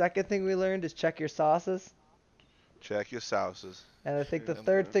think the second thing we learned is check your sauces. Check your sauces. And I think the Yeah,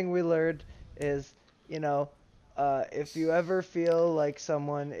 third okay. thing we learned is, if you ever feel like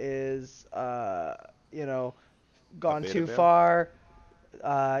someone is, gone beta too male? far,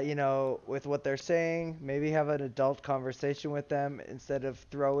 you know, with what they're saying. Maybe have an adult conversation with them instead of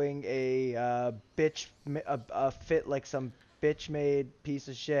throwing a fit like some bitch made piece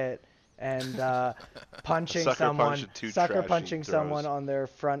of shit and A sucker punch and two sucker trashy punching someone throws. on their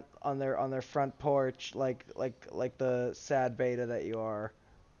front front porch like the sad beta that you are.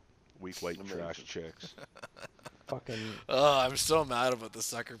 Weak white trash Amazing. chicks. Fucking. Oh, I'm so mad about the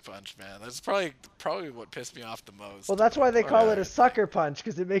sucker punch, man. That's probably what pissed me off the most. Well, that's why they About call the it a entire sucker punch,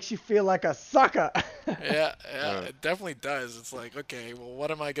 because it makes you feel like a sucker. Yeah, yeah, Uh, it definitely does. It's like, okay, well,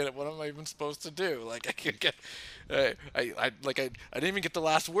 what am I even supposed to do? Like, I can get, I didn't even get the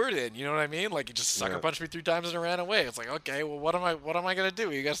last word in. You know what I mean? Like, you just sucker Yeah. punched me 3 times and I ran away. It's like, okay, well, what am I gonna do?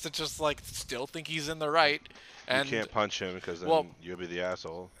 He gets to just like still think he's in the right, you and can't punch him because then well, you'll be the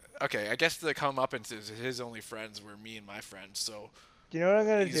asshole. okay, I guess the come up and his only friends were me and my friends, so Do you know what I'm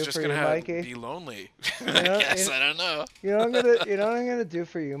gonna he's do just for gonna you, Mikey? be lonely. You I know, guess I don't know. you know what I'm gonna do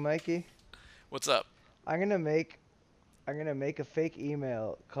for you, Mikey? What's up? I'm gonna make a fake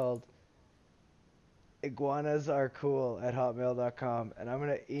email called iguanasarcool@hotmail.com, and I'm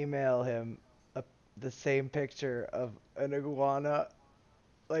gonna email him the same picture of an iguana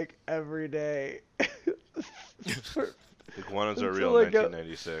like every day. For- Iguanas are until real I in get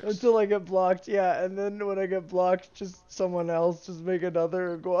 1996. until I get blocked. Yeah, and then when I get blocked, just someone else just make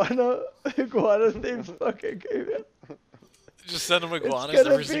another iguana named fucking email. Just send him It's iguanas gonna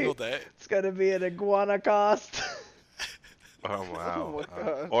every be single day. it's gonna be an iguana cost. Oh wow. Oh my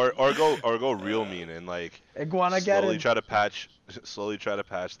god. Or go real mean and like Iguana slowly getting. try to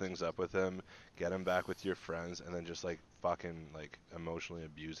patch things up with him, get him back with your friends, and then just like fucking like emotionally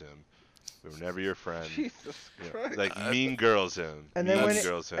abuse him. We were never your friend. Jesus You know, Christ. like mean girls him. And mean then when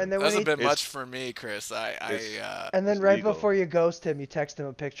girls him. and then That's when a bit It's- much for me, Chris. and then it's right legal. before you ghost him, you text him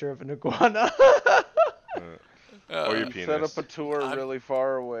a picture of an iguana. Or your uh, penis. Set up a tour I'm- really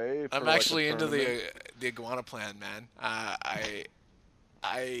far away. For I'm like actually a into tournament. the iguana plan, man. I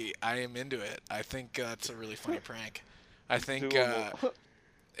am into it. I think that's a really funny prank. I think Doable.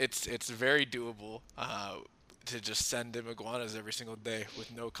 it's very doable to just send him iguanas every single day with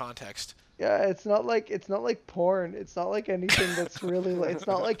no context. Yeah, it's not like porn. It's not like anything that's really like, it's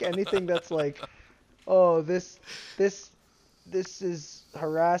not like anything that's like, oh, this is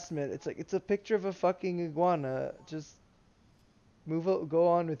harassment. It's like it's a picture of a fucking iguana. Just go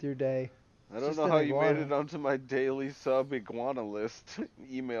on with your day. I It's don't just know an how you made iguana. it onto my daily sub iguana list,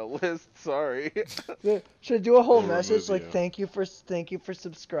 email list. Sorry. Should I do a whole We'll message remove like you. thank you for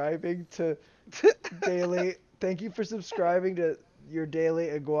subscribing to daily thank you for subscribing to your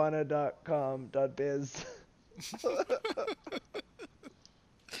daily iguana.com.biz.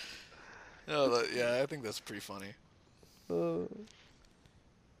 Yeah, I think that's pretty funny. Oh.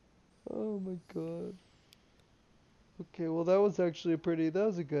 Oh my god. Okay, well that was actually that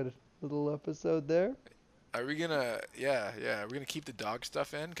was a good little episode there. Are we gonna? Yeah. Are we gonna keep the dog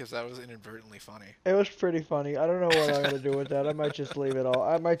stuff in? Because that was inadvertently funny. It was pretty funny. I don't know what I'm gonna do with that. I might just leave it all.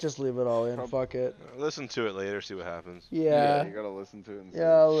 I might just leave it all in. Prob- Fuck it. Listen to it later, see what happens. Yeah. You gotta listen to it. And see. Yeah,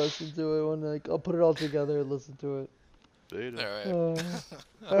 I'll listen to it when I'll put it all together and listen to it. Beta. All right.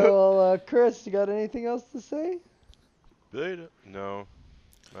 Well, Chris, you got anything else to say? Beta. No,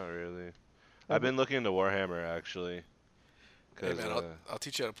 not really. I've been looking into Warhammer actually. Hey 'Cause, man, I'll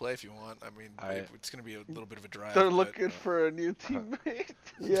teach you how to play if you want. I mean, it's gonna be a little bit of a drive. They're but, looking for a new teammate.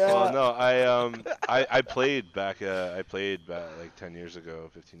 Yeah. Well, no, I played back like 10 years ago,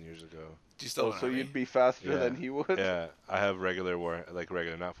 15 years ago. Do you still Oh, want so army? you'd be faster Yeah. than he would. Yeah, I have regular,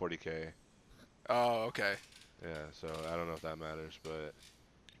 not 40k. Oh, okay. Yeah, so I don't know if that matters, but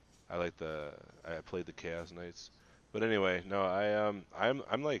I played the Chaos Knights. But anyway, no, I'm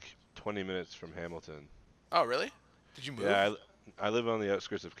like 20 minutes from Hamilton. Oh, really? Did you move? Yeah, I live on the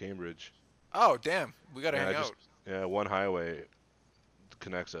outskirts of Cambridge. Oh, damn. We gotta Yeah, hang out. Yeah, one highway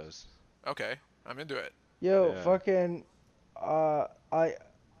connects us. Okay, I'm into it. Yo, Yeah. fucking, I'll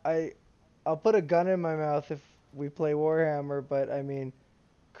put a gun in my mouth if we play Warhammer, but I mean,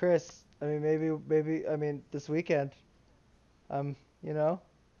 Chris, I mean, maybe, I mean, this weekend, you know,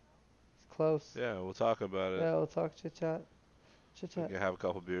 it's close. Yeah, we'll talk about it. Yeah, we'll talk chit chat. We can have a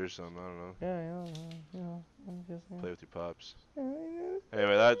couple beers, something, I don't know. Yeah, I'm just, Play with your pops. yeah.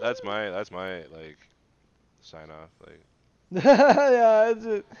 Anyway, that's my like sign off. Like Yeah,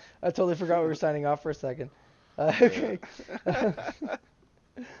 I totally forgot we were signing off for a second. Okay. you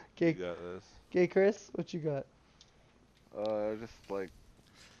Okay, got this. okay, Chris, what you got? Just like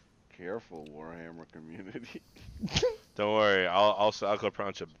careful, Warhammer community. Don't worry, I'll go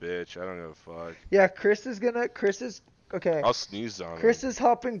punch a bitch. I don't give a fuck. Yeah, Chris Okay. I'll sneeze on Chris him. is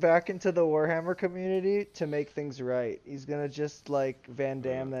hopping back into the Warhammer community to make things right. He's gonna just like Van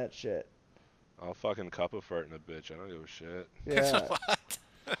Damme that shit. I'll fucking cup a fart in a bitch. I don't give a shit. Yeah. What?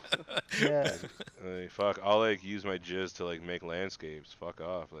 Yeah. Fuck, I'll like use my jizz to like make landscapes. Fuck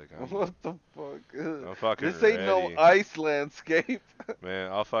off, like What the fuck? I'm fucking This ain't no ready. ice landscape.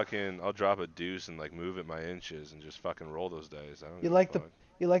 Man, I'll drop a deuce and like move it my inches and just fucking roll those dice. I don't You give a like fuck.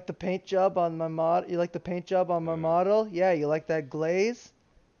 you like the paint job on my mod? You like the paint job on my model? Yeah. You like that glaze?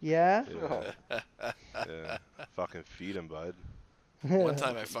 Yeah. Yeah. Fucking feed him, bud. One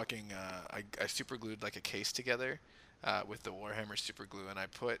time I fucking I super glued like a case together with the Warhammer super glue, and I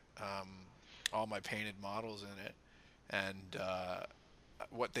put all my painted models in it. And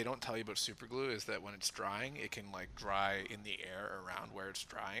what they don't tell you about super glue is that when it's drying, it can like dry in the air around where it's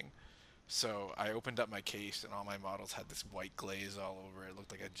drying. So I opened up my case, and all my models had this white glaze all over it. It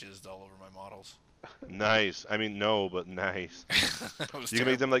looked like I jizzed all over my models. Nice. I mean, no, but nice. That was You can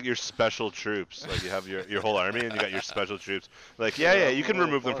make them terrible. like your special troops. Like you have your whole army and you got your special troops. Like, yeah, you can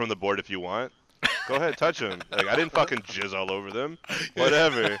remove them from the board if you want. Go ahead, touch them. Like, I didn't fucking jizz all over them.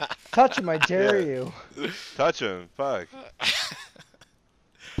 Whatever. Touch him, I dare you. Touch them. Fuck.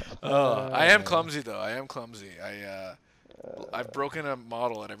 I am clumsy though. I am clumsy. I've broken a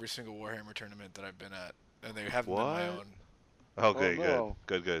model at every single Warhammer tournament that I've been at, and they haven't been my own. Okay, no.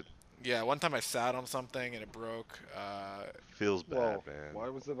 good. Yeah, one time I sat on something and it broke. Feels bad, Well, man. why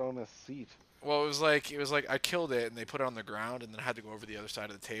was it on a seat? Well, it was like I killed it and they put it on the ground, and then I had to go over the other side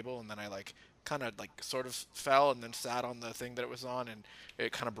of the table, and then I like kind of like sort of fell and then sat on the thing that it was on, and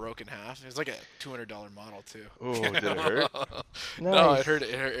it kind of broke in half. It was like a $200 model too. Oh, did it hurt? No, Nice.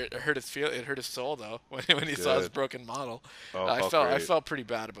 it hurt his soul though when he saw his Good. broken model. Oh, I great. felt pretty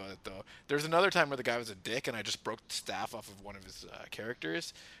bad about it though. There's another time where the guy was a dick, and I just broke the staff off of one of his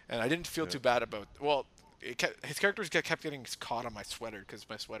characters, and I didn't feel too bad about. Well, his characters kept getting caught on my sweater because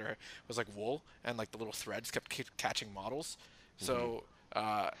my sweater was like wool, and like the little threads kept catching models. So and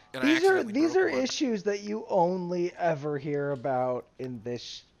I accidentally These broke are one. issues that you only ever hear about in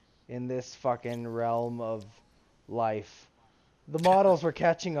this fucking realm of life. The models were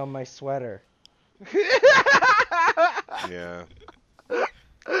catching on my sweater. Yeah.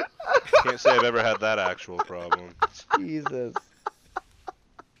 Can't say I've ever had that actual problem. Jesus.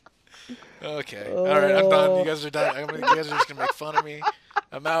 Okay. All right. I'm done. You guys are done. You guys are just gonna make fun of me.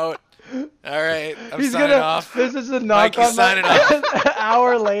 I'm out. All right. I'm signing off. This is a knock Mikey's on signing my. off. An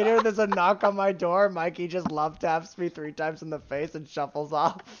hour later, there's a knock on my door. Mikey just love taps me 3 times in the face and shuffles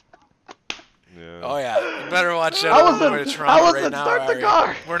off. Yeah. Oh yeah. You better watch out. Allison, I'm going to Toronto Allison, right now. start the Ari.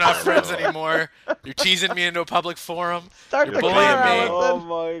 car. We're not friends anymore. You're teasing me into a public forum. Start You're the bullying car, me. Allison. Oh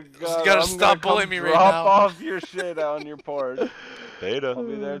my god. You gotta I'm stop gonna bullying come me right drop now. off your shit on your porch. Beta. I'll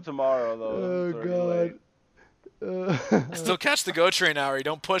be there tomorrow though. It's already late. Still catch the GO train, Ari.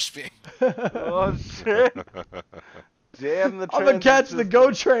 Don't push me. Oh shit. Damn the I'm gonna catch the transit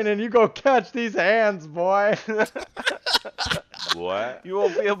GO train and you go catch these hands, boy. What? You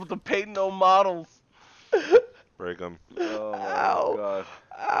won't be able to paint no models. Break them. Oh my Ow. god.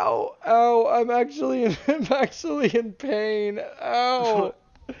 Ow, ow, I'm actually in pain. Ow.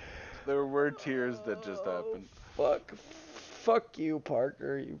 There were tears that just happened. Fuck you,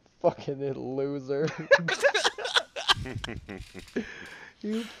 Parker, you fucking loser.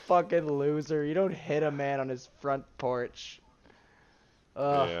 You fucking loser. You don't hit a man on his front porch.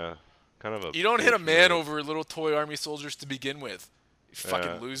 Yeah. Kind of a. You don't hit a bitch man move. over little toy army soldiers to begin with. You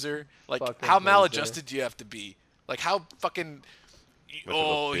fucking Yeah. loser. Like, Fucking how loser. maladjusted do you have to be? Like, how fucking. Much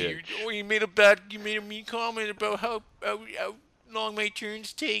of a You bitch. made a mean comment about how long my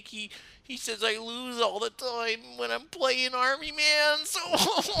turns take. He says I lose all the time when I'm playing army, man. So,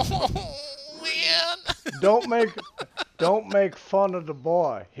 man. Don't make fun of the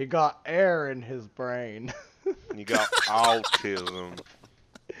boy. He got air in his brain. You got autism.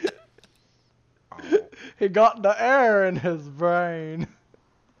 He got the air in his brain.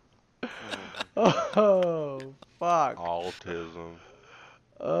 Oh, fuck. Autism.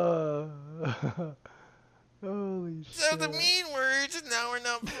 Holy Said the shit. mean words, and now we're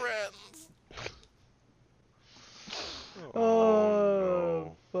not friends.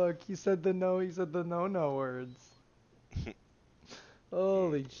 Oh, fuck. He said the no words.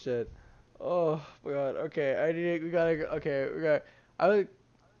 Holy shit. Oh, God. Okay,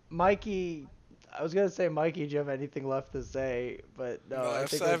 Mikey, I was gonna say, Mikey, do you have anything left to say? But no, I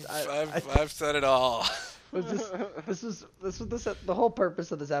think I've said it all. the whole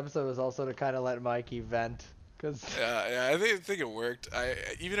purpose of this episode was also to kind of let Mikey vent, cause Yeah, I think it worked.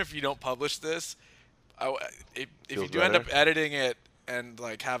 Even if you don't publish this, if you Feels do end up better? editing it and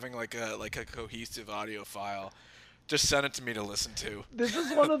like having like a cohesive audio file, Just send it to me to listen to. This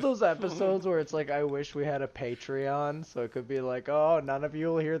is one of those episodes where it's like, I wish we had a Patreon, so it could be like, oh, none of you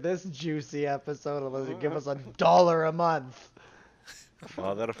will hear this juicy episode unless you give us $1 a month.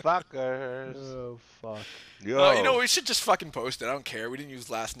 Motherfuckers. Oh, fuck. Yo. You know, we should just fucking post it. I don't care. We didn't use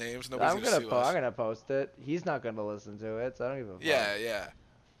last names. Nobody's I'm gonna sue us. gonna post it. He's not gonna listen to it, so I don't give a fuck.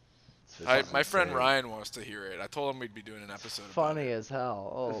 Yeah. My friend Ryan wants to hear it. I told him we'd be doing an episode. Funny as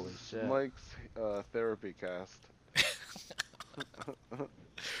hell. Holy shit. Mike's therapy cast.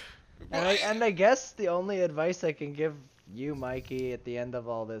 And I guess the only advice I can give you, Mikey, at the end of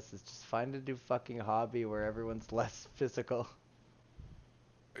all this is just find a new fucking hobby where everyone's less physical.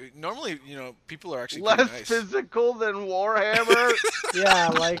 Normally, people are actually Less pretty nice. physical than Warhammer. Yeah,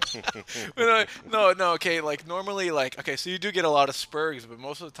 like no, okay, like normally, like, okay, so you do get a lot of spurgs, but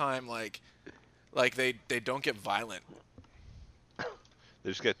most of the time, like they don't get violent. They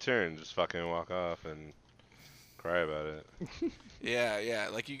just get turned, just fucking walk off and cry about it. Yeah,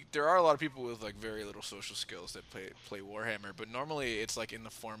 like there are a lot of people with like very little social skills that play Warhammer, but normally it's like in the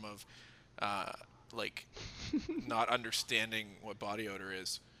form of like not understanding what body odor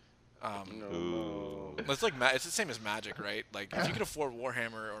is. Ooh. It's like it's the same as Magic, right? Like if you can afford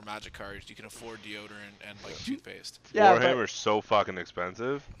Warhammer or Magic cards, you can afford deodorant and like toothpaste. Yeah, Warhammer's so fucking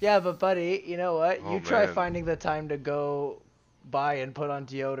expensive. Yeah, but buddy, you know what? Oh, You try man. finding the time to go buy and put on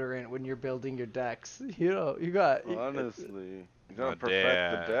deodorant when you're building your decks. You got. Honestly, you gotta Oh, perfect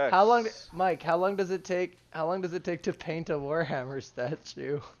damn. the deck. How long, Mike? How long does it take? How long does it take to paint a Warhammer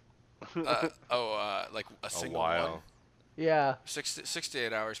statue? Like a A single one. while. Yeah. 6 to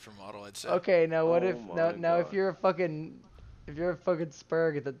 8 hours per model, I'd say. Okay. Now what Oh if my now if God. you're a fucking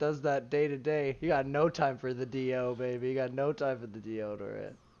spurg that does that day to day, you got no time for the DO, baby. You got no time for the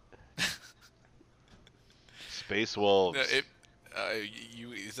deodorant. Space Wolves.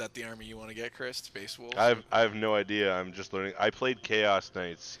 Is that the army you want to get, Chris? Space Wolves? I have no idea. I'm just learning. I played Chaos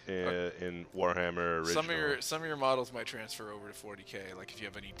Knights in Warhammer original. Some of your models might transfer over to 40k, like if you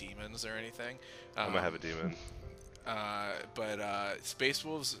have any demons or anything. I might have a demon. But Space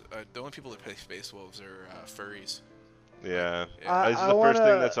Wolves, the only people that play Space Wolves are furries. Yeah. Yeah. This is the first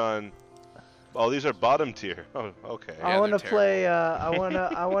thing that's on. Oh, these are bottom tier. Oh, okay. Yeah, I want to they're play. I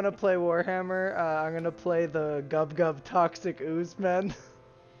want to play Warhammer. I'm gonna play the Gub Gub Toxic Ooze Men.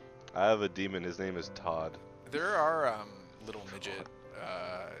 I have a demon. His name is Todd. There are little midget,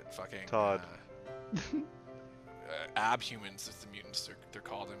 fucking Todd. abhumans is the mutants they're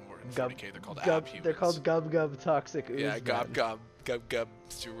called in Gub- 40k. They're called Gub, abhumans. they're called Gub Gub Toxic Ooze Yeah, Men. gub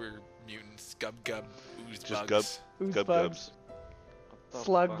sewer mutants, gub ooze Just bugs. Ooze Gub bugs. Gubs. What the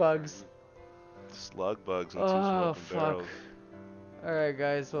Slug fuck bugs. Slug bugs and two Oh, smoking fuck. barrels. Alright,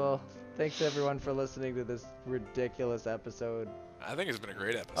 guys. Well, thanks everyone for listening to this ridiculous episode. I think it's been a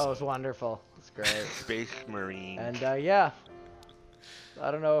great episode. Oh, it's wonderful. It's great. Space Marine. And yeah,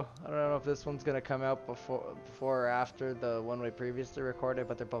 I don't know if this one's gonna come out before or after the one we previously recorded,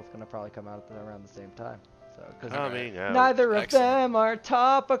 but they're both gonna probably come out around the same time. So, because Coming out. neither of Excellent. them are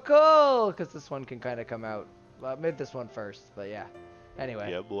topical, because this one can kind of come out. Well, made this one first, but yeah.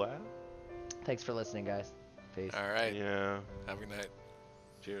 Anyway, Yeah, boy. thanks for listening, guys. Peace. All right. Yeah. Have a good night.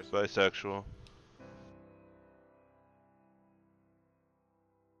 Cheers. Bisexual.